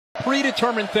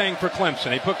predetermined thing for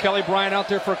Clemson. They put Kelly Bryant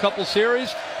out there for a couple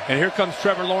series, and here comes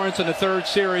Trevor Lawrence in the third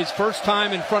series. First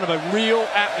time in front of a real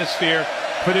atmosphere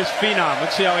for this phenom.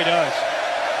 Let's see how he does.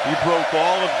 He broke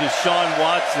all of Deshaun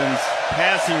Watson's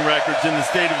passing records in the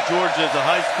state of Georgia as a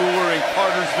high schooler in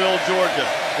Cartersville, Georgia.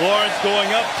 Lawrence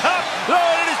going up top. Oh,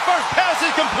 and his first pass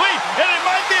is complete, and it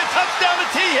might be a touchdown to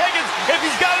T. Higgins if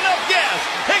he's got enough gas.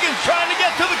 Higgins trying to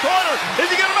get to the corner.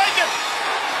 Is he going to make it?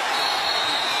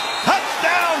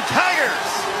 Touchdown,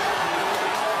 Tigers!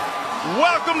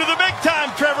 Welcome to the big time,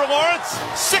 Trevor Lawrence.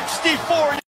 64